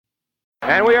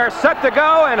And we are set to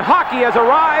go, and hockey has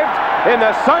arrived in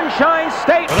the Sunshine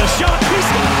State. The shot, he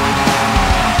scores!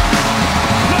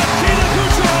 Nikita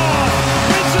Kucherov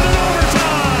wins it in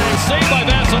overtime. Saved by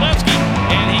Vasilevsky,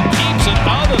 and he keeps it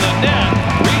out of the net.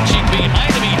 Reaching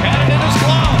behind him, he had it in his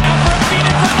glove. After a feed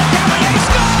in front of Cavalier,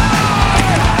 scores!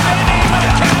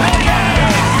 And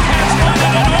Cavalier has won it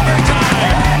in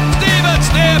overtime. Steven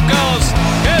Stamkos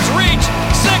has reached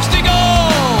 60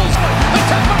 goals. The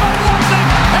Tampa Bay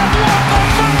Lightning have won the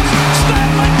first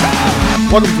Stanley Cup.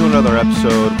 Welcome to another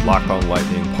episode, Locked On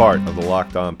Lightning, part of the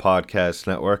Locked On Podcast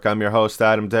Network. I'm your host,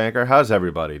 Adam Danker. How's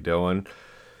everybody doing?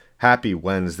 Happy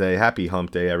Wednesday, happy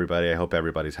hump day, everybody. I hope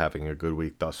everybody's having a good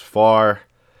week thus far.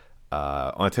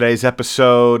 On today's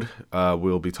episode,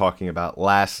 we'll be talking about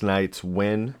last night's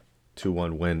win,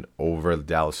 2-1 win over the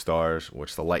Dallas Stars,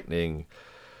 which the Lightning,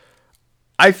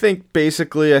 I think we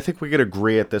could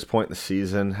agree at this point in the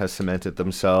season, has cemented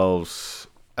themselves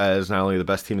as not only the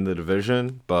best team in the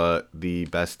division, but the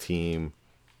best team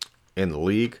in the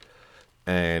league.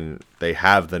 And they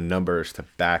have the numbers to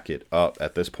back it up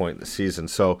at this point in the season.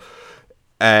 So,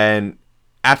 and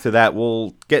after that,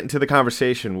 we'll get into the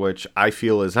conversation, which I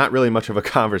feel is not really much of a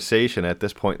conversation at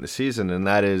this point in the season, and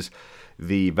that is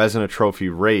the Vezina Trophy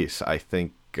race. I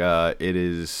think it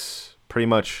is pretty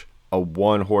much a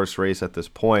one-horse race at this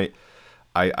point.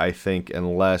 I think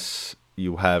unless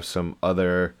you have some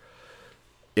other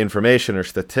information or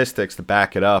statistics to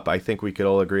back it up, I think we could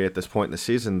all agree at this point in the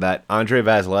season that Andrei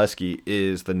Vasilevsky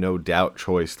is the no doubt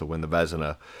choice to win the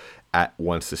Vezina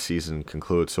once the season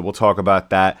concludes. So we'll talk about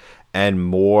that and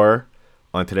more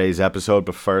on today's episode.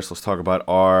 But first, let's talk about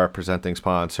our presenting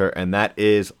sponsor, and that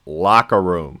is Locker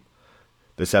Room.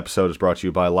 This episode is brought to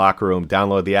you by Locker Room.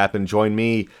 Download the app and join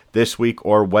me this week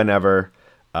or whenever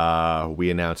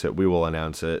we announce it. We will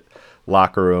announce it.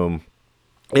 Locker Room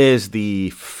is the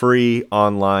free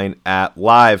online app,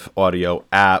 live audio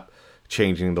app,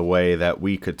 changing the way that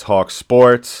we could talk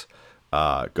sports.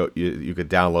 You could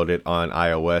download it on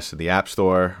iOS in the App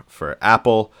Store for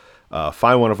Apple.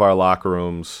 Find one of our locker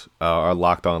rooms, our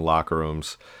Locked On locker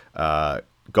rooms.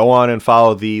 Go on and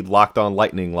follow the Locked On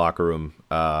Lightning locker room.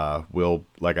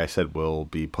 Like I said, we'll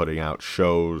be putting out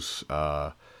shows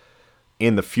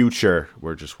in the future.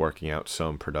 We're just working out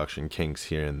some production kinks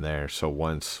here and there. So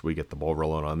once we get the ball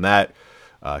rolling on that,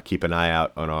 keep an eye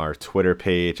out on our Twitter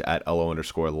page at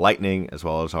LO_Lightning, as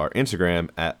well as our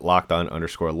Instagram at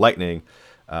LockedOn_Lightning,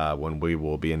 when we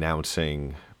will be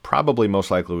announcing, probably most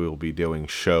likely we will be doing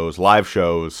shows, live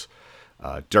shows,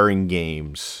 during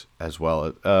games, as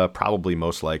well as probably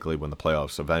most likely when the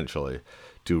playoffs eventually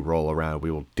do roll around.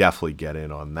 We will definitely get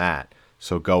in on that.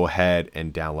 So go ahead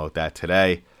and download that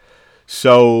today.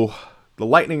 So the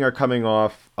Lightning are coming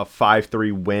off a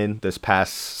 5-3 win this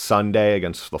past Sunday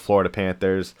against the Florida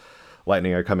Panthers.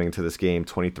 Lightning are coming into this game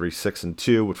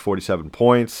 23-6-2 with 47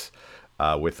 points,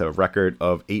 with a record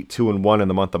of 8-2-1 in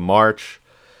the month of March.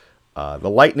 The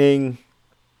Lightning,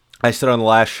 I said on the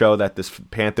last show that this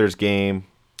Panthers game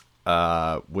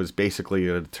was basically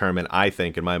going to determine, I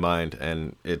think, in my mind,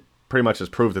 and it pretty much has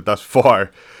proved it thus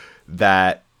far,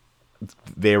 that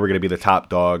they were going to be the top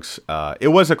dogs. It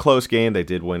was a close game. They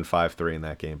did win 5-3 in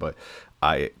that game, but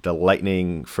the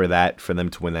Lightning, for them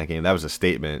to win that game, that was a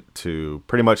statement to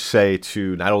pretty much say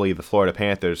to not only the Florida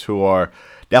Panthers, who are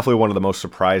definitely one of the most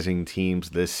surprising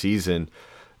teams this season,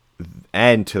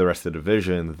 and to the rest of the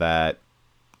division, that,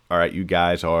 all right, you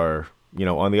guys are,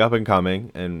 on the up and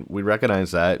coming, and we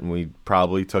recognize that, and we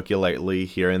probably took you lightly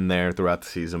here and there throughout the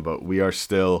season, but we are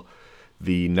still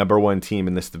the number one team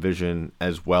in this division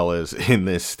as well as in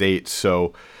this state.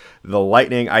 So the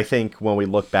Lightning, I think when we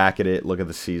look back at it, look at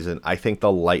the season, I think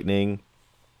the Lightning,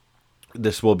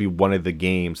 this will be one of the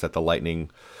games that the Lightning,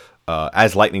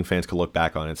 as Lightning fans, could look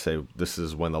back on and say, this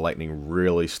is when the Lightning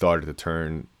really started to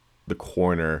turn the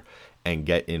corner and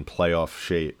get in playoff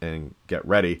shape and get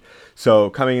ready. So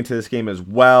coming into this game as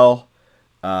well,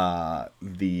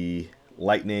 the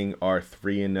Lightning are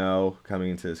 3-0 coming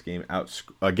into this game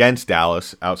against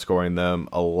Dallas, outscoring them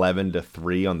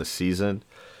 11-3 on the season.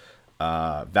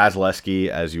 Vasilevsky,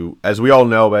 as we all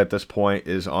know at this point,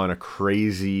 is on a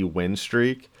crazy win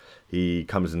streak. He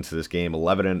comes into this game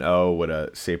 11-0 with a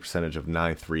save percentage of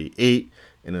 .938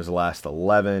 in his last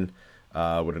 11,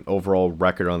 with an overall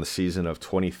record on the season of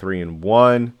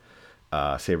 23-1.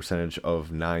 Save percentage of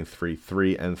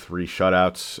 .933 and 3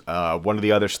 shutouts. One of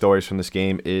the other stories from this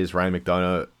game is Ryan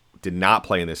McDonagh did not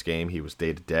play in this game. He was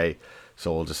day-to-day,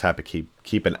 so we'll just have to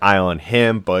keep an eye on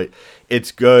him. But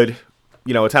it's good.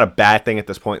 It's not a bad thing at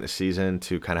this point in the season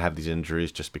to kind of have these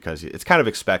injuries, just because it's kind of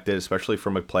expected, especially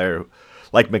from a player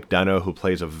like McDonough, who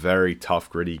plays a very tough,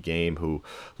 gritty game, who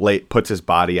puts his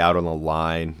body out on the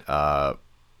line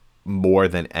more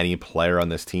than any player on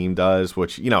this team does,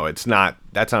 which, that's not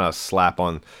a slap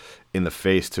in the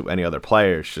face to any other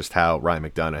player. It's just how Ryan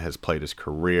McDonough has played his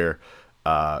career,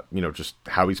 just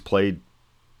how he's played,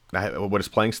 what his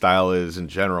playing style is in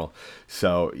general.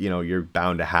 So, you're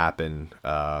bound to happen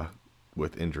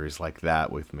with injuries like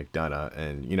that with McDonough.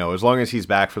 And, as long as he's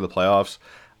back for the playoffs,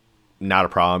 not a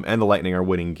problem. And the Lightning are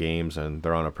winning games, and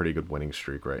they're on a pretty good winning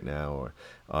streak right now,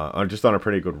 or just on a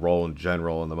pretty good roll in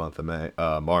general in the month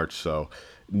of March. So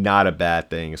not a bad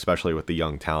thing, especially with the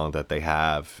young talent that they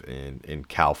have in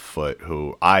Cal Foote,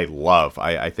 who I love.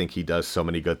 I think he does so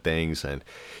many good things, and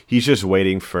he's just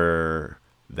waiting for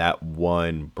that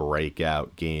one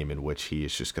breakout game in which he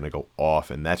is just going to go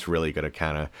off, and that's really going to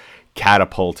kind of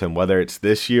catapult him, whether it's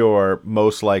this year or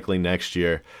most likely next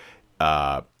year.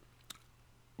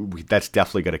 That's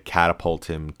definitely going to catapult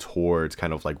him towards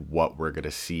kind of like what we're going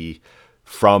to see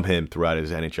from him throughout his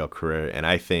NHL career. And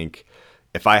I think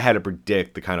if I had to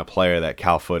predict the kind of player that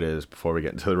Cal Foote is before we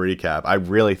get into the recap, I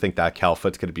really think that Cal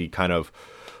Foote's going to be kind of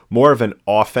more of an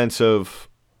offensive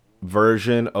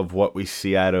version of what we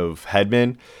see out of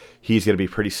Hedman. He's going to be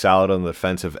pretty solid on the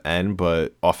defensive end,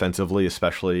 but offensively,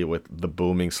 especially with the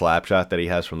booming slap shot that he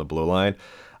has from the blue line,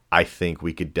 I think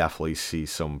we could definitely see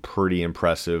some pretty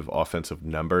impressive offensive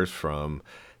numbers from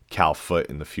Cal Foote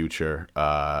in the future,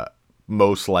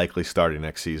 most likely starting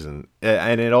next season.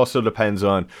 And it also depends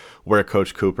on where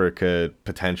Coach Cooper could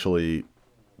potentially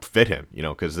fit him,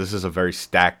 because this is a very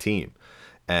stacked team.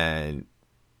 And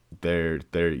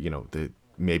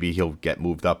maybe he'll get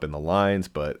moved up in the lines,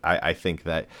 but I think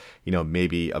that,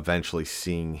 maybe eventually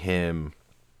seeing him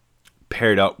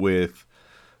paired up with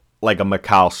like a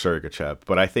Mikhail Sergachev,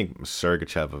 but I think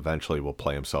Sergachev eventually will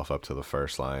play himself up to the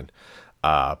first line.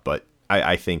 But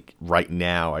I think right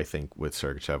now, with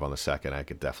Sergachev on the second, I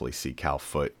could definitely see Cal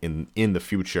Foote in the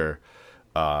future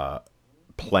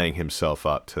playing himself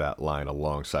up to that line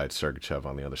alongside Sergachev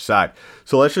on the other side.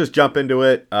 So let's just jump into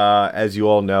it. As you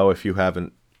all know, if you've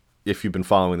been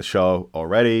following the show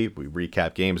already, we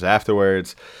recap games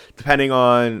afterwards. Depending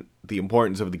on the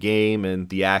importance of the game and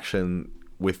the action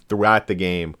throughout the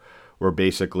game, we're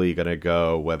basically going to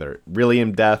go whether really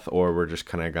in depth or we're just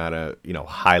kind of going to,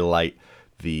 highlight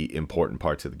the important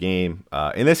parts of the game.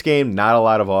 In this game, not a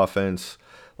lot of offense.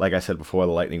 Like I said before,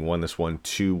 the Lightning won this one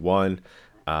 2-1.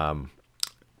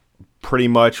 Pretty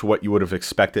much what you would have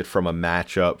expected from a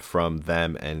matchup from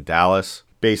them and Dallas.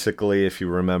 Basically, if you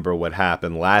remember what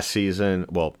happened last season,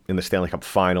 in the Stanley Cup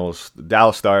Finals, the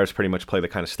Dallas Stars pretty much play the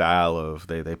kind of style of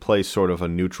they play sort of a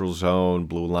neutral zone,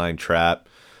 blue line trap.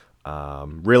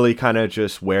 Really kind of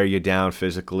just wear you down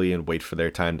physically and wait for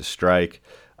their time to strike.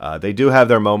 They do have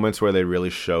their moments where they really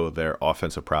show their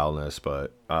offensive prowess,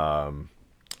 but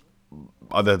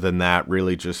other than that,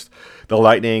 really just the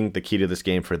Lightning, the key to this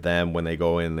game for them when they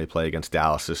go in and they play against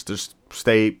Dallas is just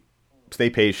stay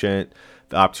patient.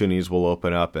 The opportunities will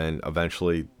open up, and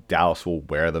eventually Dallas will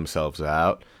wear themselves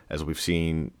out, as we've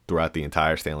seen throughout the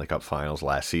entire Stanley Cup Finals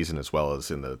last season, as well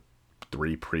as in the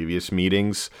 3 previous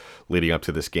meetings leading up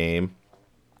to this game.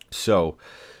 So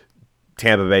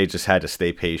Tampa Bay just had to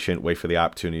stay patient, wait for the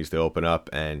opportunities to open up,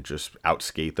 and just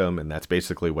outskate them, and that's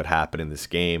basically what happened in this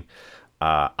game.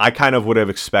 I kind of would have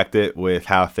expected with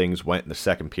how things went in the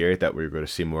second period that we were going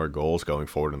to see more goals going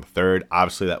forward in the third.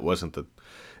 Obviously, that wasn't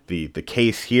the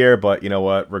case here, but you know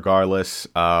what? Regardless,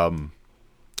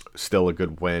 still a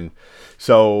good win.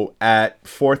 So at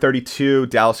 4:32,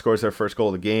 Dallas scores their first goal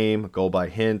of the game, a goal by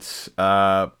Hintz.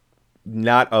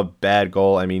 Not a bad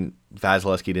goal. I mean,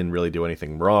 Vasilevsky didn't really do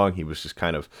anything wrong. He was just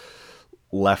kind of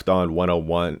left on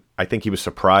 101. I think he was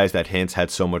surprised that Hintz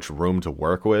had so much room to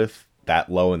work with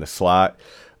that low in the slot.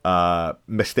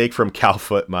 Mistake from Cal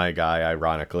Foote, my guy,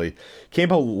 ironically. Came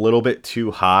a little bit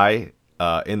too high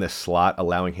in the slot,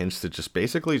 allowing Hintz to just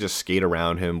basically just skate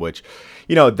around him, which,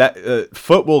 that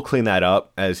Foote will clean that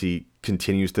up as he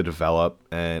continues to develop,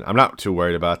 and I'm not too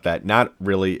worried about that. Not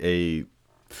really a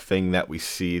thing that we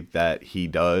see that he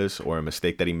does or a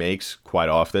mistake that he makes quite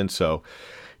often. So,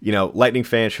 Lightning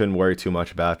fans shouldn't worry too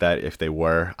much about that. If they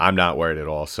were, I'm not worried at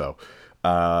all. So,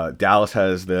 Dallas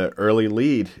has the early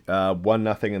lead,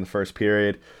 1-0 in the first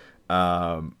period.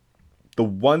 The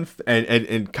one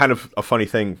and kind of a funny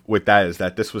thing with that is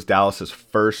that this was Dallas's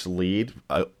first lead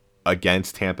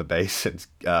against Tampa Bay since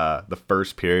the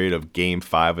first period of Game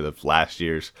 5 of the last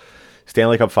year's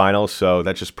Stanley Cup Finals. So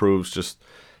that just proves just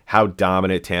how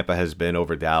dominant Tampa has been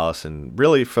over Dallas, and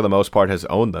really for the most part has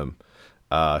owned them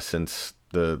since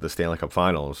the Stanley Cup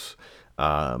Finals.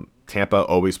 Tampa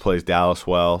always plays Dallas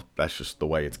well. That's just the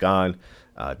way it's gone.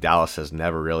 Dallas has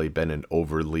never really been an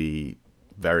overly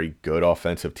very good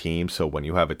offensive team. So when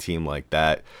you have a team like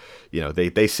that,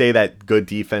 they say that good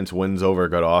defense wins over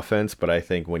good offense. But I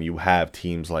think when you have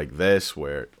teams like this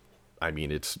where,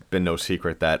 it's been no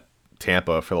secret that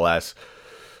Tampa for the last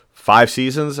 5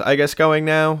 seasons, I guess going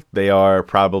now, they are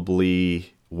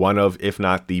probably one of, if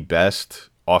not the best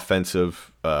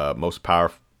offensive, most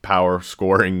power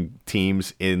scoring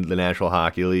teams in the National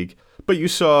Hockey League. But you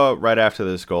saw right after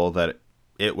this goal that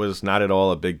it was not at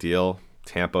all a big deal.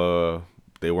 Tampa,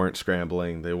 they weren't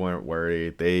scrambling. They weren't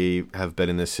worried. They have been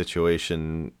in this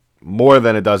situation more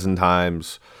than a dozen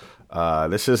times.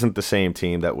 This isn't the same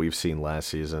team that we've seen last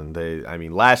season.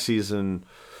 Last season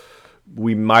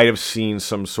we might have seen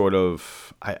some sort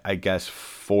of, I guess,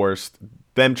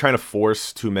 trying to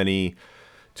force too many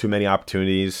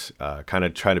opportunities, kind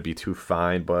of trying to be too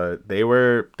fine, but they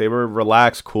were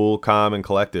relaxed, cool, calm, and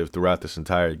collective throughout this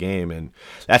entire game, and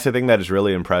that's the thing that has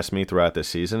really impressed me throughout this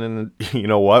season. And you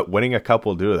know what, winning a cup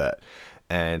will do that.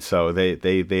 And so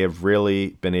they have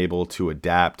really been able to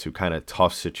adapt to kind of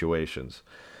tough situations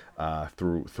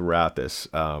throughout this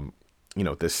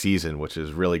this season, which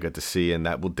is really good to see, and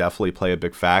that will definitely play a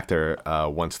big factor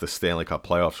once the Stanley Cup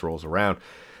playoffs rolls around.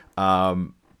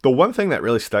 The one thing that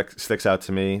really sticks out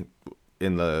to me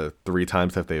in the 3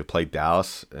 times that they've played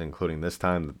Dallas, including this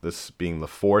time, this being the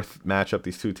 4th matchup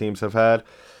these two teams have had,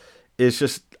 is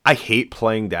just I hate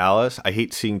playing Dallas. I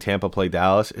hate seeing Tampa play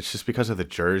Dallas. It's just because of the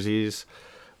jerseys,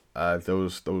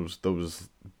 those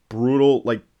brutal.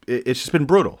 Like it's just been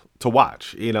brutal to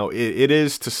watch. It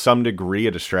is to some degree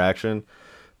a distraction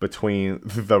between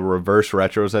the reverse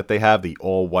retros that they have, the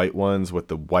all white ones with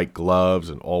the white gloves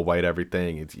and all white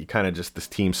everything. You kind of just, this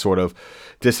team sort of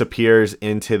disappears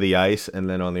into the ice. And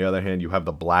then on the other hand, you have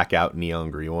the blackout neon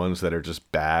green ones that are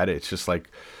just bad. It's just like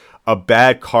a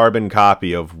bad carbon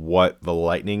copy of what the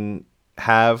Lightning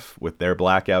have with their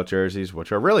blackout jerseys,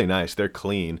 which are really nice. They're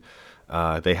clean.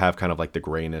 They have kind of like the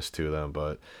grayness to them,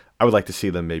 but I would like to see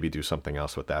them maybe do something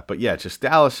else with that. But yeah, just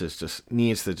Dallas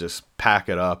needs to just pack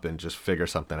it up and just figure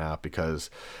something out, because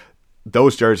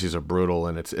those jerseys are brutal,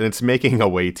 and it's making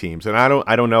away teams. And I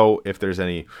don't know if there's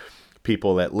any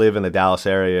people that live in the Dallas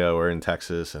area or in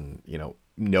Texas and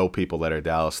know people that are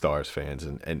Dallas Stars fans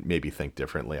and maybe think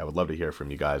differently. I would love to hear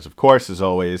from you guys. Of course, as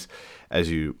always,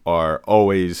 as you are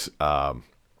always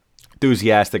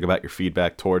enthusiastic about your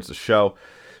feedback towards the show.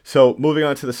 So moving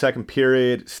on to the second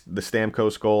period, the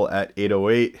Stamkos goal at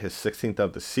 8:08, his 16th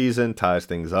of the season, ties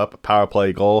things up. A power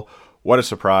play goal. What a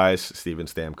surprise, Steven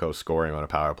Stamkos scoring on a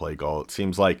power play goal. It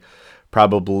seems like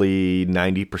probably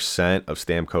 90% of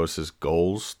Stamkos'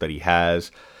 goals that he has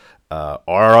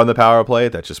are on the power play.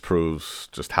 That just proves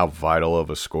just how vital of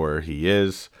a scorer he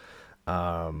is.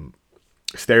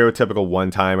 Stereotypical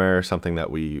one-timer, something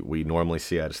that we normally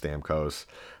see out of Stamkos.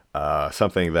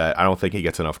 Something that I don't think he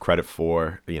gets enough credit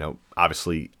for.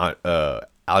 Obviously,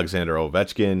 Alexander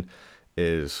Ovechkin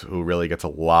is who really gets a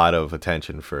lot of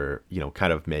attention for,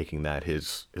 kind of making that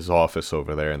his office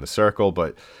over there in the circle.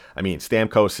 But,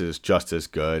 Stamkos is just as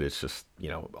good. It's just,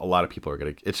 a lot of people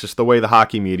it's just the way the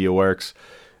hockey media works.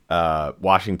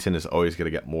 Washington is always going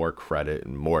to get more credit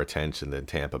and more attention than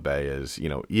Tampa Bay is.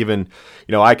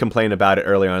 I complained about it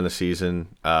earlier on in the season,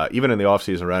 even in the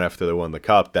offseason right after they won the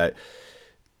Cup, that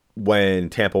when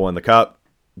Tampa won the Cup,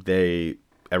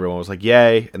 everyone was like,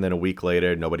 yay. And then a week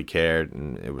later, nobody cared.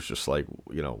 And it was just like,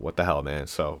 what the hell, man?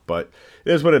 But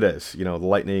it is what it is. The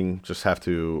Lightning just have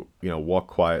to, walk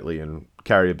quietly and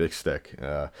carry a big stick.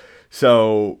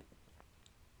 So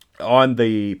on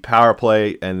the power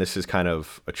play, and this is kind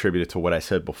of attributed to what I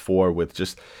said before with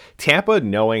just Tampa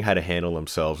knowing how to handle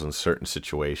themselves in certain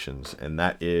situations. And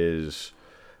that is,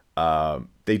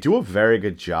 they do a very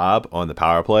good job on the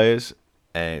power plays.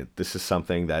 And this is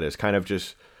something that is kind of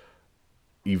just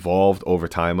evolved over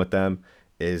time with them,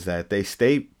 is that they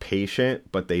stay patient,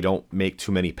 but they don't make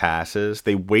too many passes.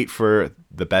 They wait for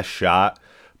the best shot,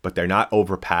 but they're not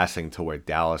overpassing to where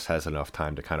Dallas has enough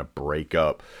time to kind of break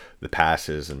up the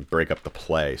passes and break up the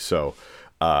play. So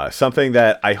something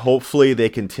that hopefully they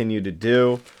continue to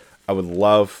do. I would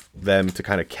love them to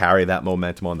kind of carry that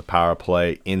momentum on the power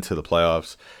play into the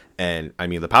playoffs. And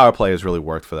the power play has really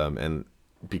worked for them. And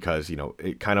because,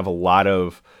 it kind of a lot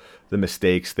of the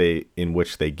mistakes in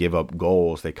which they give up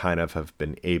goals, they kind of have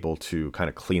been able to kind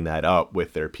of clean that up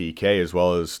with their PK as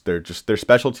well as their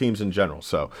special teams in general.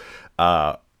 So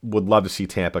would love to see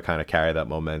Tampa kind of carry that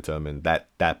momentum and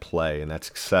that play and that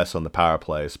success on the power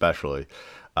play, especially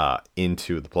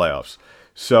into the playoffs.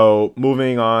 So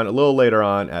moving on a little later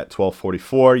on at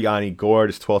 12:44, Yanni Gourde,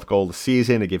 his 12th goal of the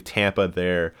season to give Tampa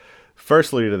their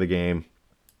first lead of the game.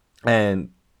 And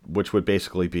which would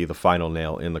basically be the final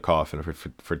nail in the coffin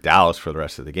for Dallas for the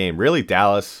rest of the game. Really,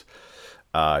 Dallas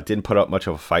didn't put up much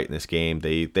of a fight in this game.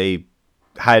 They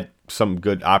had some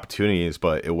good opportunities,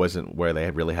 but it wasn't where they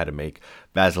really had to make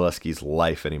Vasilevsky's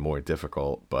life any more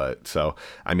difficult. But so,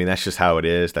 I mean, that's just how it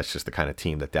is. That's just the kind of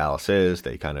team that Dallas is.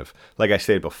 They kind of, like I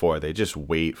stated before, they just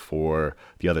wait for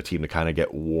the other team to kind of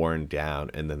get worn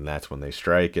down, and then that's when they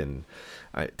strike. And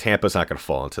Tampa's not going to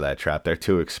fall into that trap. They're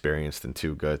too experienced and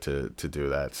too good to do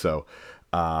that. So,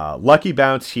 lucky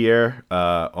bounce here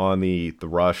on the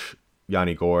rush.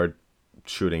 Yanni Gourde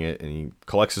shooting it, and he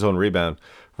collects his own rebound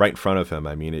right in front of him.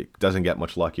 I mean, it doesn't get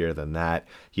much luckier than that.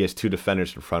 He has two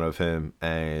defenders in front of him,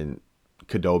 and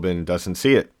Khudobin doesn't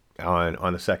see it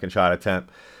on the second shot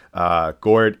attempt.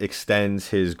 Gourde extends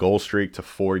his goal streak to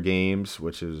 4 games,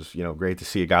 which is, great to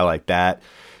see a guy like that.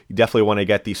 You definitely want to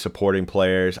get these supporting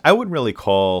players. I wouldn't really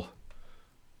call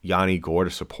Yanni Gourde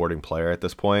a supporting player at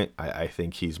this point. I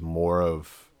think he's more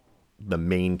of the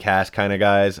main cast kind of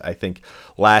guys. I think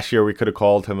last year we could have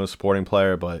called him a supporting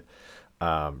player, but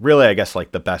really, I guess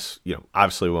like the best,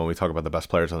 obviously when we talk about the best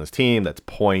players on this team, that's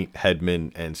Point,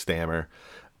 Hedman, and Stammer.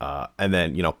 And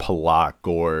then, Palat,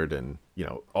 Gourde, and,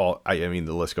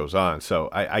 the list goes on. So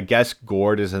I guess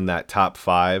Gourde is in that top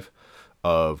 5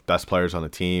 of best players on the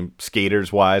team.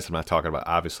 Skaters wise, I'm not talking about,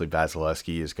 obviously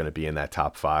Vasilevsky is going to be in that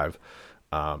top 5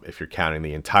 if you're counting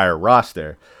the entire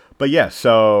roster. But yeah,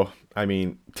 so, I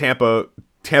mean, Tampa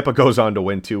goes on to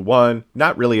win 2-1.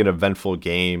 Not really an eventful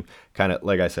game. Kind of,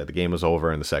 like I said, the game was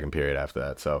over in the second period after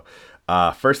that. So,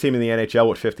 first team in the NHL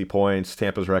with 50 points.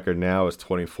 Tampa's record now is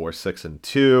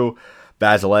 24-6-2.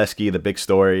 Vasilevsky, the big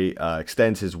story,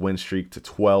 extends his win streak to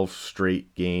 12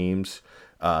 straight games.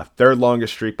 Third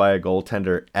longest streak by a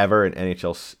goaltender ever in an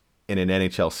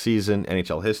NHL season,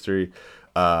 NHL history.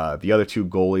 The other 2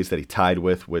 goalies that he tied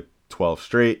with 12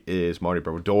 straight is Marty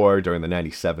Brodeur during the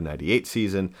 97-98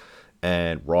 season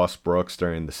and Ross Brooks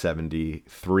during the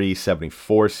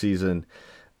 73-74 season.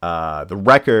 The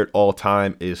record all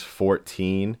time is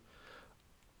 14.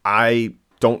 I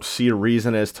don't see a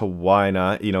reason as to why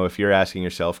not. If you're asking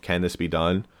yourself, can this be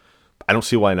done? I don't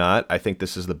see why not. I think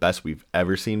this is the best we've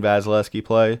ever seen Vasilevsky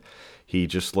play. He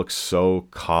just looks so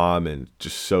calm and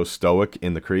just so stoic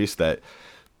in the crease that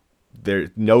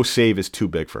no save is too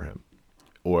big for him,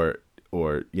 or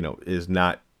is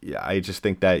not. Yeah, I just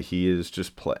think that he is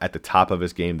just at the top of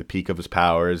his game, the peak of his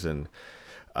powers, and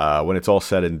when it's all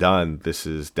said and done, this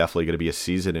is definitely going to be a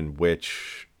season in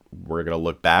which we're going to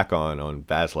look back on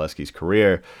Vasilevsky's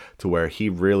career to where he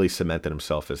really cemented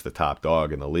himself as the top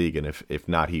dog in the league, and if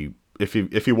not, if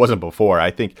he wasn't before, I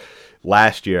think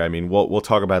last year. I mean, we'll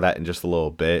talk about that in just a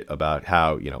little bit about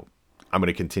how I'm going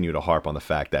to continue to harp on the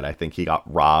fact that I think he got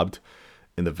robbed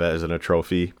in the Vezina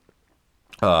Trophy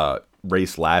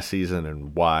race last season,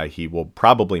 and why he will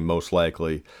probably most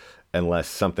likely, unless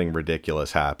something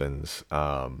ridiculous happens,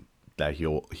 that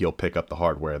he'll pick up the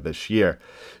hardware this year.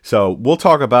 So we'll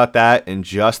talk about that in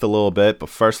just a little bit, but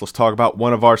first let's talk about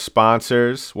one of our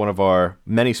sponsors, one of our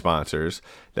many sponsors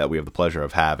that we have the pleasure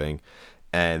of having,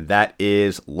 and that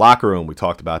is Locker Room. We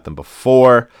talked about them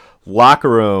before. Locker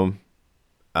Room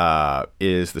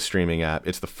is the streaming app.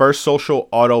 It's the first social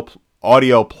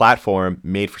audio platform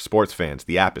made for sports fans.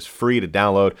 The app is free to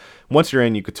download. Once you're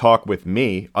in, you could talk with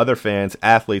me, other fans,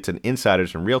 athletes, and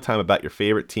insiders in real time about your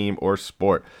favorite team or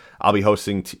sport. I'll be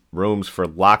hosting rooms for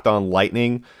Locked On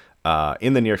Lightning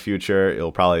in the near future.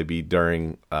 It'll probably be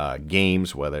during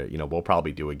games, whether, we'll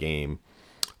probably do a game.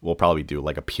 We'll probably do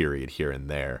like a period here and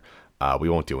there. We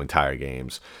won't do entire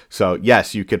games. So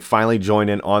yes, you could finally join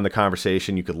in on the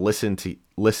conversation. You could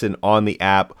listen on the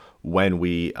app when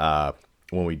we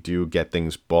do get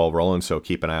things ball rolling, so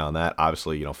keep an eye on that.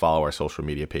 Obviously, follow our social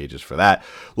media pages for that.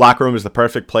 Locker Room is the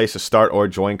perfect place to start or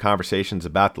join conversations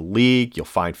about the league. You'll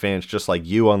find fans just like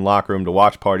you on Locker Room to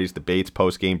watch parties, debates,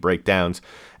 post-game breakdowns,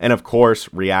 and of course,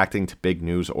 reacting to big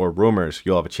news or rumors.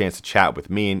 You'll have a chance to chat with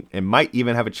me and might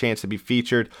even have a chance to be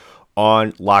featured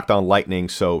on Locked On Lightning,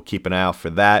 so keep an eye out for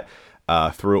that.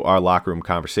 Through our Locker Room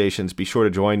conversations. Be sure to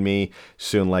join me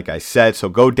soon, like I said. So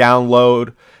go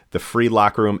download the free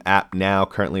Locker Room app now,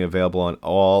 currently available on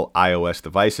all iOS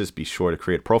devices. Be sure to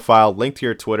create a profile, link to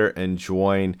your Twitter, and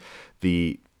join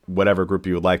the whatever group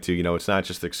you would like to. It's not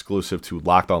just exclusive to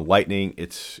Locked On Lightning.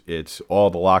 It's all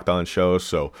the Locked On shows.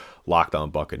 So Locked On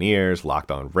Buccaneers,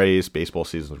 Locked On Rays. Baseball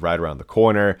season is right around the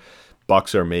corner.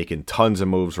 Bucks are making tons of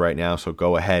moves right now, so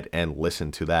go ahead and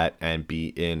listen to that and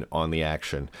be in on the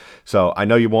action. So I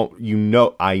know you won't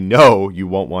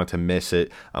want to miss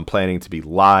it. I'm planning to be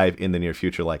live in the near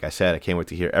future. Like I said, I can't wait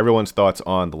to hear everyone's thoughts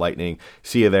on the Lightning.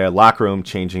 See you there. Locker Room,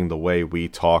 changing the way we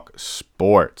talk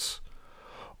sports.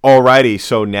 Alrighty,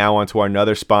 so now on to our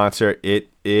another sponsor. It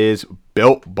is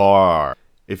Built Bar.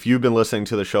 If you've been listening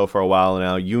to the show for a while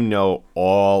now, you know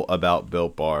all about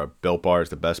Built Bar. Built Bar is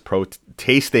the best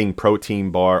tasting protein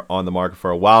bar on the market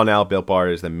for a while now. Built Bar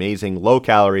is an amazing,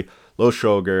 low-calorie,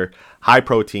 low-sugar,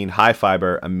 high-protein,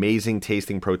 high-fiber, amazing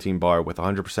tasting protein bar with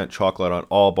 100% chocolate on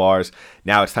all bars.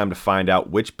 Now it's time to find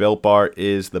out which Built Bar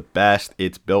is the best.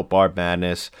 It's Built Bar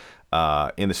Madness.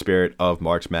 In the spirit of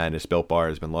March Madness, Built Bar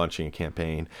has been launching a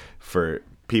campaign for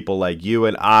people like you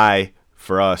and I,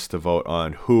 for us to vote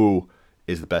on who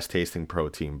is the best tasting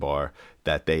protein bar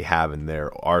that they have in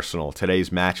their arsenal. Today's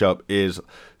matchup is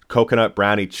Coconut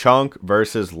Brownie Chunk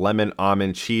versus Lemon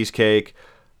Almond Cheesecake.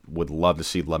 Would love to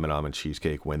see Lemon Almond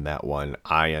Cheesecake win that one.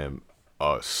 I am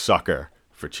a sucker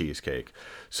for cheesecake.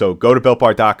 So go to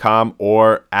BuiltBar.com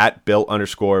or at @bar_Bill.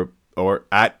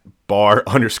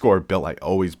 I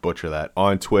always butcher that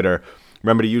on Twitter.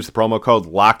 Remember to use the promo code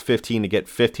LOCKED15 to get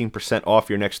 15% off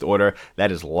your next order.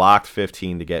 That is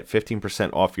LOCKED15 to get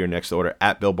 15% off your next order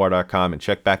at BuiltBar.com. And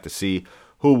check back to see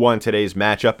who won today's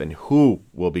matchup and who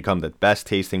will become the best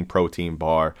tasting protein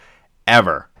bar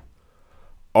ever.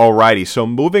 Alrighty, so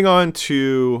moving on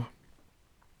to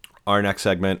our next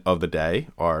segment of the day,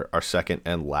 our second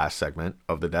and last segment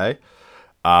of the day.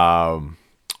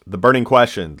 The burning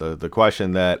question, the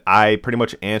question that I pretty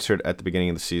much answered at the beginning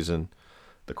of the season.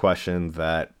 The question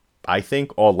that I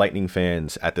think all Lightning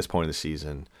fans at this point of the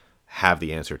season have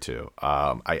the answer to.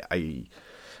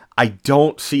 I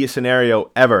don't see a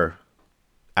scenario ever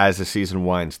as the season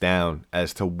winds down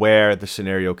as to where the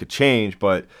scenario could change,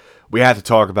 but we have to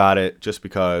talk about it just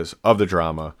because of the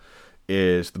drama,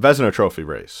 is the Vezina Trophy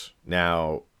race.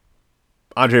 Now,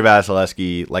 Andrei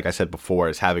Vasilevskiy, like I said before,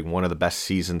 is having one of the best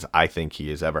seasons I think he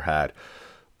has ever had.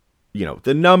 You know,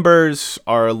 the numbers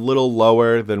are a little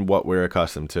lower than what we're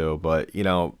accustomed to, but, you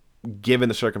know, given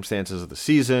the circumstances of the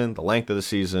season, the length of the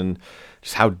season,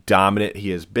 just how dominant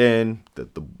he has been,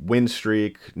 the win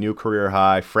streak, new career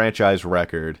high, franchise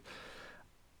record,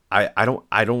 I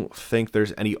don't think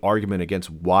there's any argument against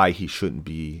why he shouldn't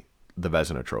be the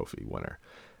Vezina Trophy winner.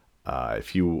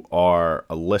 If you are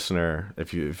a listener,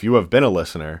 if you have been a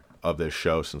listener of this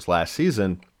show since last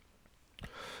season,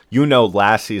 you know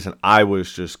last season I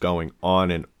was just going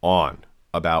on and on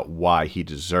about why he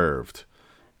deserved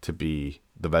to be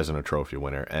the Vezina Trophy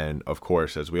winner. And of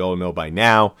course, as we all know by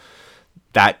now,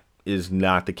 that is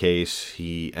not the case.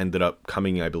 He ended up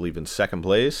coming, I believe, in second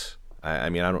place. I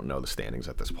mean, I don't know the standings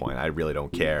at this point. I really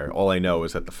don't care. All I know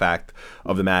is that the fact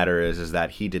of the matter is that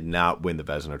he did not win the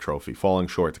Vezina Trophy, falling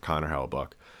short to Connor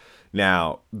Hellebuyck.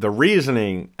 Now, the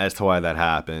reasoning as to why that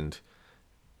happened,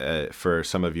 for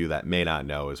some of you that may not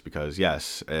know, is because,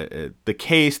 yes, the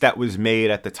case that was made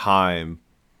at the time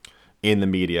in the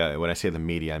media, when I say the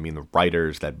media, I mean the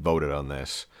writers that voted on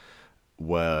this,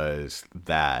 was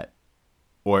that,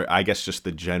 or I guess just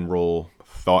the general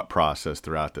thought process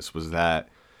throughout this was that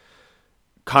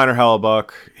Connor Hellebuyck,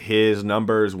 his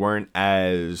numbers weren't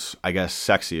as, I guess,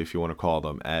 sexy, if you want to call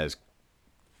them, as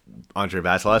Andrei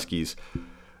Vasilevskiy's.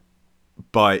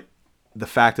 But the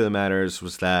fact of the matter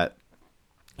was that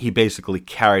he basically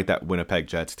carried that Winnipeg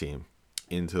Jets team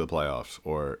into the playoffs.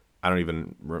 Or I don't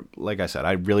even, like I said,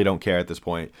 I really don't care at this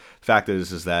point. The fact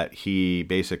is that he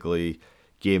basically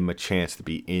gave him a chance to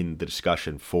be in the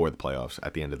discussion for the playoffs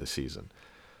at the end of the season.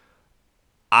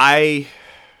 I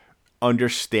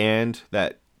understand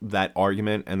that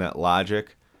argument and that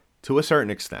logic to a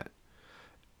certain extent.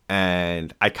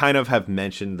 And I kind of have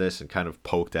mentioned this and kind of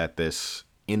poked at this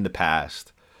in the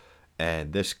past.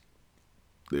 And this,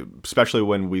 especially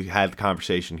when we had the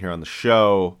conversation here on the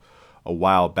show a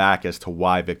while back as to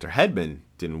why Victor Hedman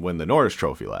didn't win the Norris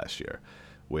Trophy last year,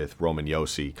 with Roman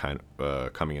Josi kind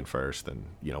of coming in first and,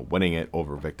 you know, winning it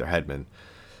over Victor Hedman.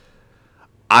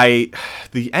 The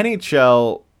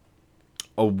NHL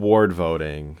award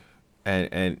voting,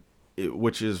 and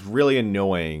which is really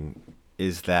annoying,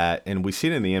 is that, and we see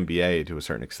it in the NBA to a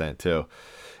certain extent too,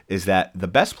 is that the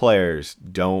best players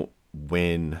don't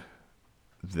win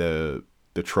the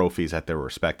trophies at their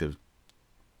respective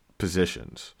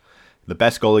positions. The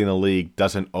best goalie in the league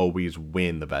doesn't always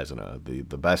win the Vezina.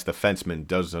 The best defenseman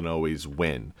doesn't always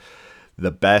win.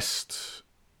 The best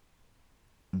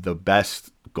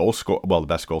goal scorer, well, the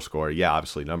best goal scorer, yeah,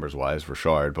 obviously numbers wise,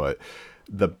 Richard, but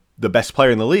the best player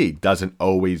in the league doesn't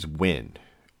always win.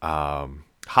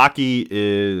 Hockey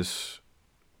is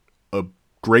a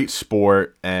great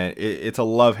sport, and it's a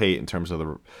love-hate in terms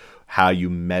of how you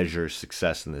measure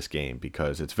success in this game,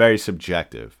 because it's very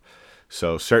subjective.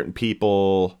 So certain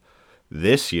people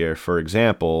this year, for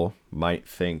example, might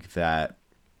think that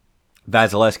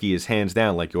Vasilevskiy is hands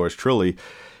down, like yours truly,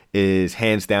 is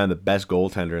hands down the best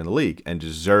goaltender in the league and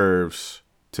deserves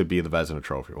to be the Vezina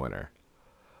Trophy winner.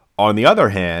 On the other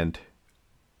hand,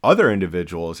 other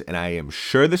individuals, and I am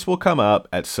sure this will come up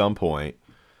at some point,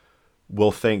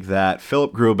 will think that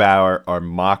Philip Grubauer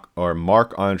or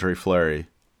Marc-Andre Fleury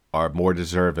are more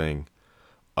deserving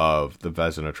of the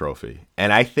Vezina Trophy.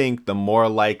 And I think the more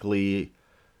likely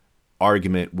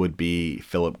argument would be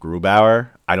Philip Grubauer.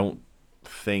 I don't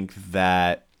think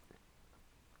that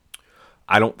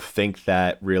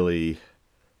really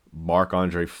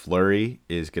Marc-Andre Fleury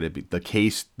is going to be the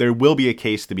case. There will be a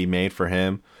case to be made for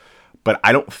him, but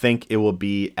I don't think it will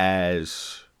be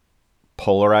as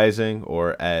polarizing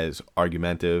or as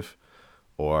argumentative,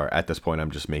 or at this point I'm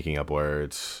just making up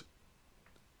words,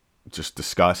 just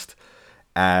discussed,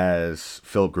 as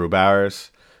Philip Grubauer's.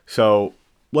 So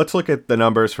let's look at the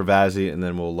numbers for Vazzy, and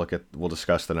then we'll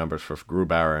discuss the numbers for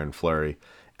Grubauer and Fleury,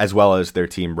 as well as their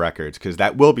team records, because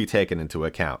that will be taken into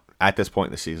account at this point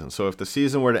in the season. So if the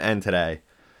season were to end today,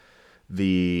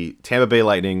 the Tampa Bay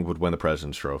Lightning would win the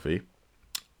President's Trophy.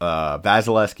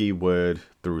 Vasilevsky would,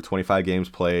 through 25 games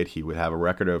played, he would have a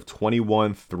record of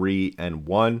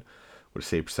 21-3-1 with a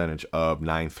save percentage of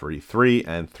 .933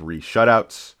 and 3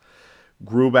 shutouts.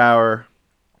 Grubauer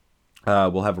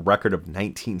will have a record of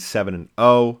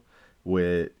 19-7-0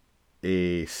 with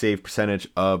a save percentage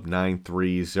of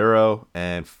 .930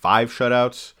 and 5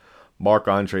 shutouts.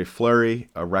 Marc-Andre Fleury,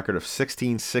 a record of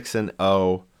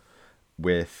 16-6-0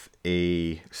 with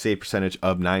a save percentage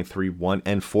of .931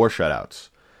 and 4 shutouts.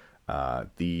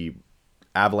 The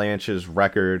Avalanche's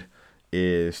record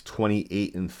is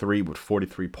 28-3 with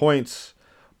 43 points.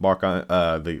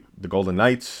 The Golden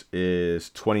Knights is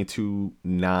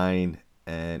 22-9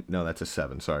 and no, that's a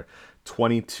 7. Sorry,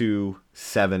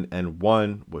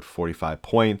 22-7-1 with 45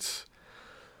 points.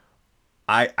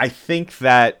 I think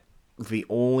that the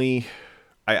only,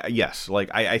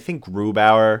 I think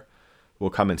Grubauer will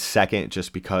come in second,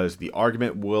 just because the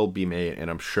argument will be made,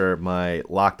 and I'm sure my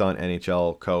Locked On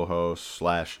NHL co-host /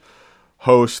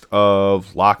 host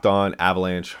of Locked On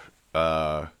Avalanche,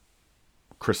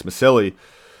 Chris Masilli,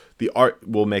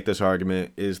 will make this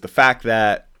argument, is the fact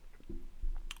that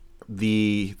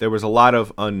there was a lot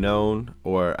of unknown,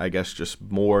 or I guess just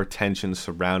more tension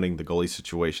surrounding the goalie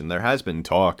situation. There has been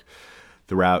talk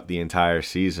throughout the entire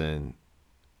season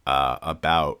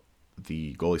about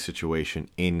the goalie situation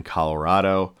in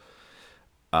Colorado,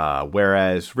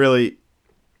 whereas really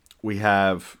we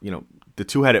have the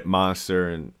two-headed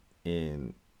monster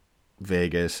in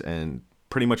Vegas, and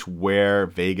pretty much where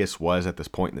Vegas was at this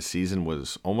point in the season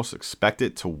was almost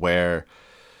expected to where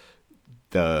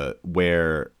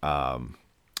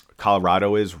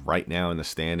Colorado is right now in the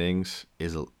standings.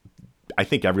 I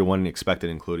think everyone expected,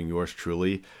 including yours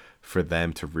truly, for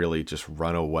them to really just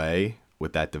run away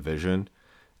with that division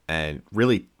and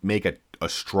really make a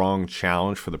strong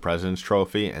challenge for the President's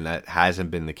Trophy, and that hasn't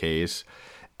been the case.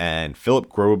 And Philip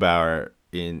Grubauer,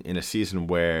 in a season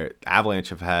where Avalanche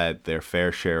have had their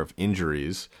fair share of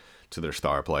injuries to their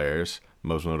star players,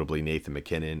 most notably Nathan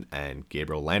MacKinnon and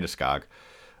Gabriel Landeskog,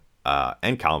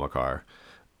 and Kyle McCarr,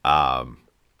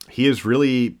 he has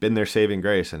really been their saving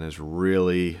grace and has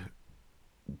really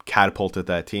catapulted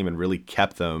that team and really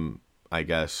kept them, I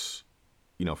guess,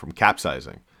 from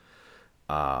capsizing.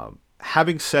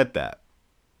 Having said that,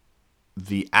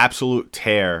 the absolute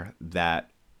tear that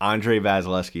Andrei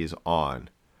Vasilevsky is on,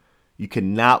 you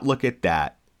cannot look at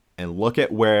that and look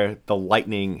at where the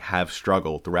Lightning have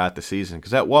struggled throughout the season.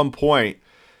 Because at one point,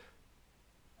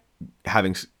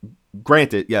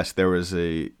 granted, yes, there was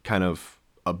a kind of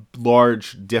a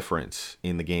large difference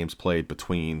in the games played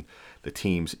between the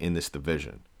teams in this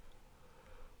division.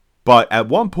 But at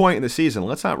one point in the season,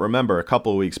 let's not remember, a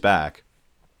couple of weeks back,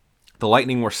 the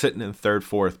Lightning were sitting in 3rd,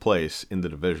 4th place in the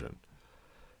division.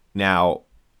 Now,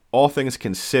 all things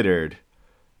considered,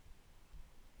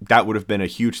 that would have been a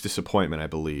huge disappointment, I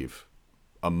believe,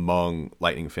 among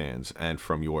Lightning fans and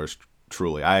from yours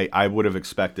truly. I would have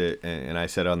expected, and I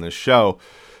said on this show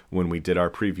when we did our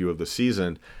preview of the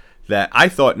season, that I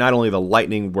thought not only the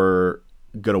Lightning were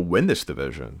going to win this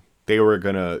division, they were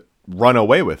going to run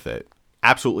away with it,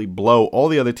 absolutely blow all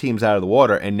the other teams out of the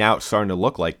water, and now it's starting to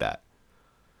look like that.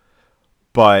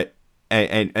 But,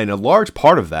 and a large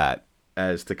part of that,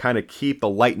 as to kind of keep the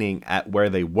Lightning at where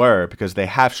they were, because they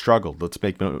have struggled. Let's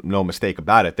make no mistake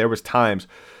about it. There was times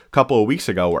a couple of weeks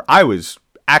ago where I was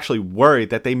actually worried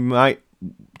that they weren't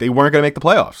going to make the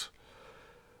playoffs.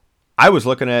 I was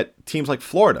looking at teams like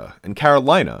Florida and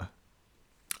Carolina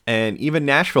and even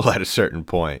Nashville at a certain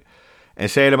point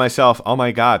and saying to myself, oh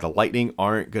my God, the Lightning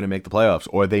aren't going to make the playoffs,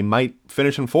 or they might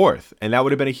finish in 4th. And that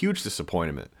would have been a huge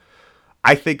disappointment.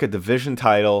 I think a division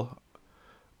title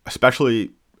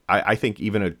especially I think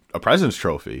even a President's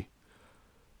Trophy.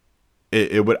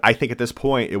 It would, I think at this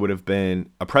point, it would have been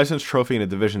a President's Trophy and a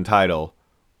division title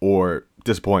or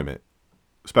disappointment,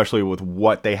 especially with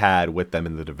what they had with them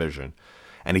in the division.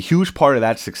 And a huge part of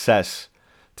that success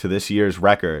to this year's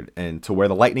record and to where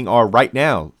the Lightning are right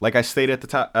now, like I stated at the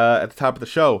top of the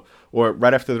show or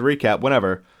right after the recap,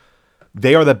 whenever,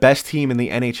 they are the best team in the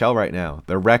NHL right now.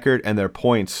 Their record and their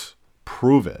points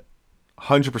prove it,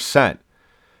 100%.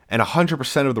 And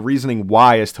 100% of the reasoning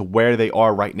why as to where they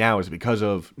are right now is because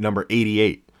of number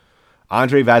 88.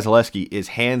 Andrei Vasilevskiy is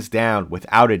hands down,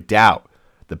 without a doubt,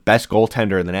 the best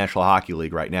goaltender in the National Hockey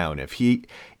League right now. And if he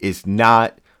is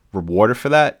not rewarded for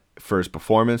that, for his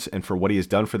performance and for what he has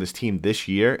done for this team this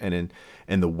year and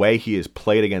in the way he has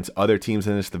played against other teams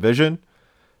in this division,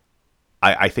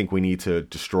 I think we need to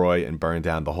destroy and burn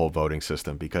down the whole voting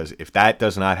system, because if that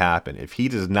does not happen, if he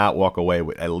does not walk away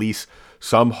with at least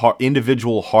some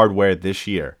individual hardware this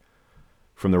year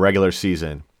from the regular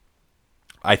season,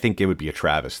 I think it would be a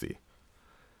travesty.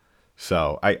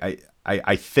 So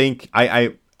I think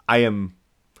I am,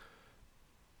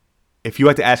 if you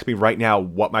had to ask me right now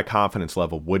what my confidence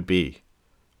level would be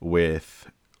with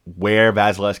where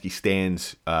Vasilevskiy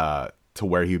stands to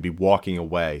where he would be walking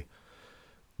away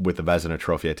with the Vezina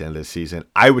Trophy at the end of the season,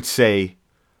 I would say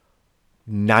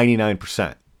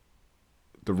 99%.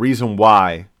 The reason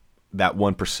why that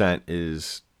 1%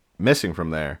 is missing from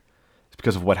there is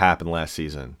because of what happened last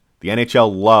season. The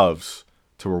NHL loves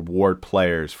to reward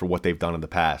players for what they've done in the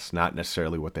past, not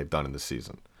necessarily what they've done in the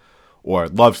season. Or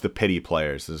loves to pity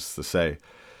players, is to say,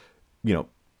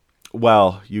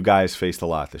 well, you guys faced a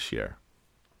lot this year,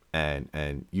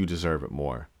 and you deserve it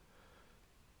more.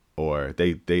 Or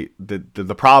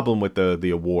the problem with the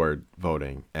award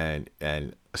voting, and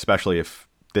especially if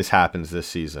this happens this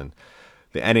season,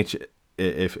 the NHL,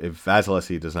 if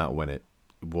Vasilevskiy does not win it,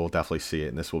 we'll definitely see it,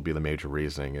 and this will be the major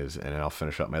reasoning and I'll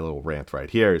finish up my little rant right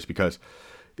here, is because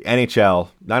the NHL,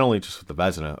 not only just with the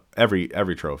Vezina,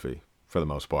 every trophy for the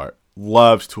most part,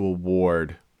 loves to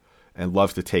award and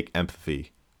loves to take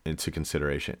empathy into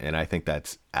consideration, and I think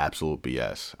that's absolute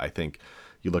BS. I think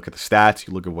you look at the stats,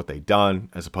 you look at what they've done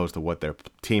as opposed to what their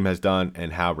team has done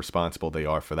and how responsible they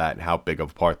are for that and how big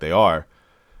of a part they are.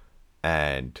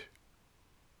 And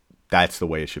that's the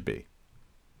way it should be.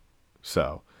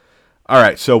 So, all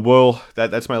right. So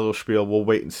that's my little spiel. We'll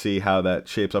wait and see how that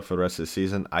shapes up for the rest of the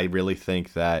season. I really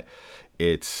think that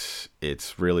it's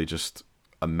really just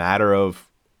a matter of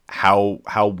how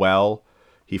well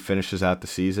he finishes out the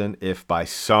season. If by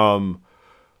some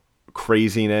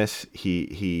craziness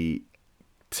he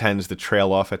tends to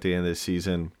trail off at the end of the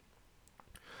season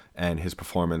and his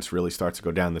performance really starts to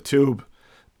go down the tube,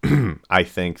 I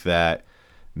think that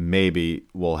maybe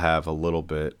we'll have a little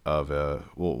bit of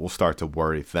we'll start to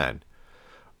worry then.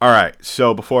 All right,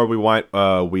 so before we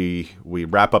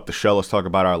wrap up the show, let's talk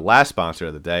about our last sponsor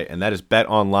of the day, and that is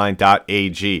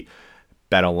betonline.ag.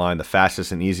 BetOnline, the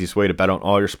fastest and easiest way to bet on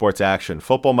all your sports action.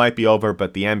 Football might be over,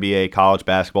 but the NBA, college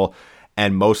basketball,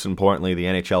 and most importantly, the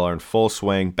NHL are in full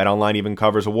swing. BetOnline even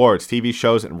covers awards, TV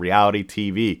shows, and reality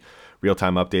TV.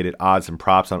 Real-time updated odds and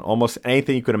props on almost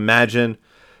anything you could imagine.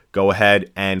 Go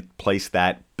ahead and place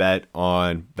that bet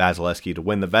on Vasilevskiy to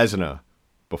win the Vezina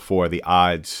before the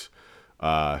odds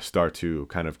start to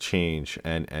kind of change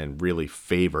and really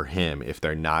favor him if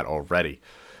they're not already.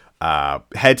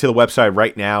 Head to the website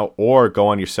right now or go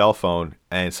on your cell phone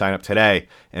and sign up today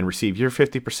and receive your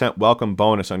 50% welcome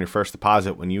bonus on your first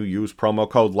deposit when you use promo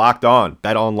code LOCKEDON.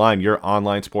 BetOnline, your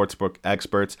online sportsbook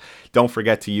experts. Don't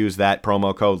forget to use that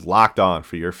promo code LOCKEDON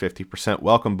for your 50%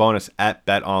 welcome bonus at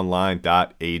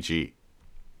betonline.ag.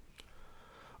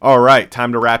 All right,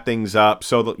 time to wrap things up.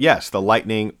 So, yes, the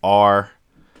Lightning are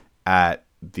at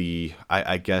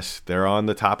I guess they're on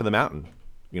the top of the mountain.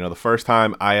 The first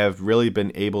time I have really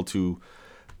been able to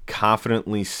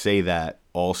confidently say that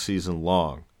all season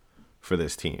long for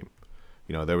this team.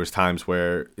 There was times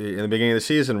where in the beginning of the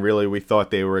season, really, we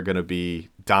thought they were going to be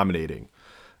dominating.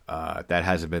 That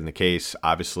hasn't been the case.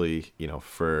 Obviously,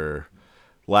 for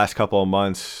the last couple of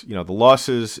months, the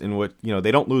losses in what,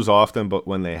 they don't lose often, but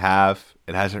when they have,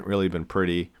 it hasn't really been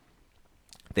pretty.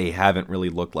 They haven't really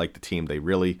looked like the team they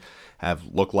really have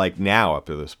looked like now up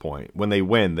to this point. When they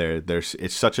win,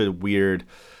 it's such a weird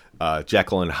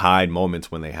Jekyll and Hyde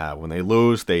moments when they have. When they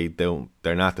lose, they're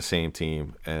not the same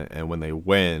team, and when they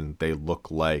win, they look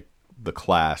like the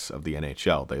class of the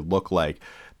NHL. They look like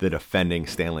the defending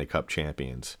Stanley Cup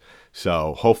champions.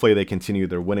 So hopefully they continue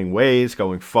their winning ways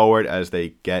going forward as they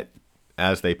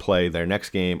play their next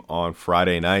game on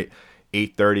Friday night,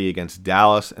 8:30 against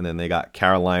Dallas, and then they got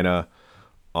Carolina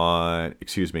on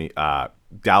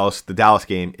The Dallas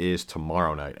game is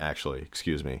tomorrow night, actually,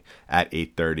 at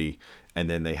 8:30. And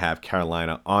then they have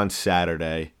Carolina on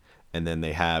Saturday. And then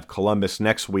they have Columbus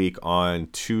next week on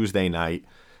Tuesday night,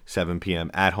 7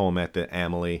 p.m. at home at the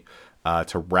Amalie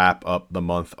to wrap up the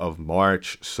month of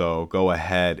March. So go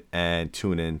ahead and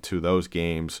tune in to those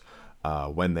games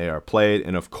when they are played.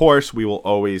 And, of course, we will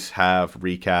always have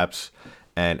recaps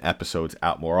and episodes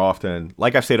out more often.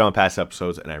 Like I've stated on past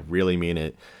episodes, and I really mean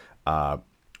it,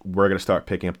 we're going to start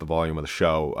picking up the volume of the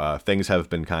show. Things have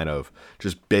been kind of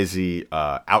just busy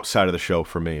outside of the show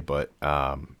for me, but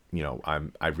I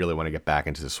really want to get back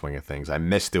into the swing of things. I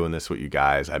miss doing this with you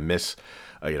guys. I miss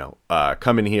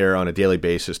coming here on a daily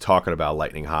basis talking about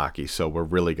Lightning hockey. So we're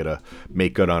really going to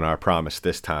make good on our promise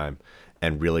this time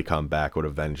and really come back with a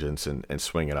vengeance and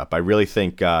swing it up. I really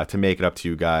think to make it up to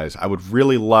you guys, I would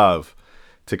really love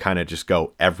to kind of just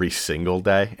go every single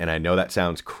day. And I know that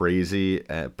sounds crazy,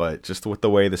 but just with the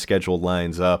way the schedule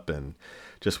lines up and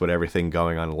just with everything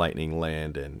going on in Lightning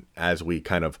Land, and as we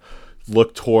kind of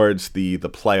look towards the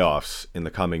playoffs in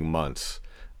the coming months,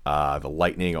 the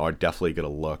Lightning are definitely going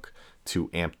to look to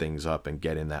amp things up and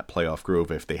get in that playoff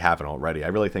groove if they haven't already. I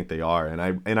really think they are, and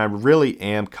I really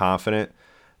am confident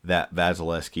that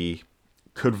Vasilevsky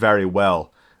could very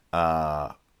well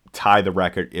tie the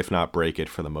record, if not break it,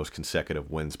 for the most consecutive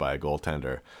wins by a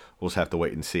goaltender. We'll just have to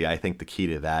wait and see. I think the key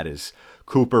to that is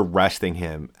Cooper resting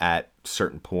him at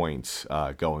certain points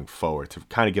going forward to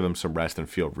kind of give him some rest and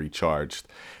feel recharged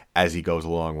as he goes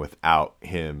along without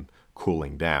him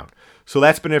cooling down. So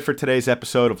that's been it for today's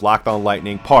episode of Locked On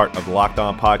Lightning, part of the Locked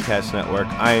On Podcast Network.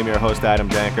 I am your host, Adam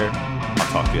Danker. I'll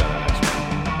talk to you on the next.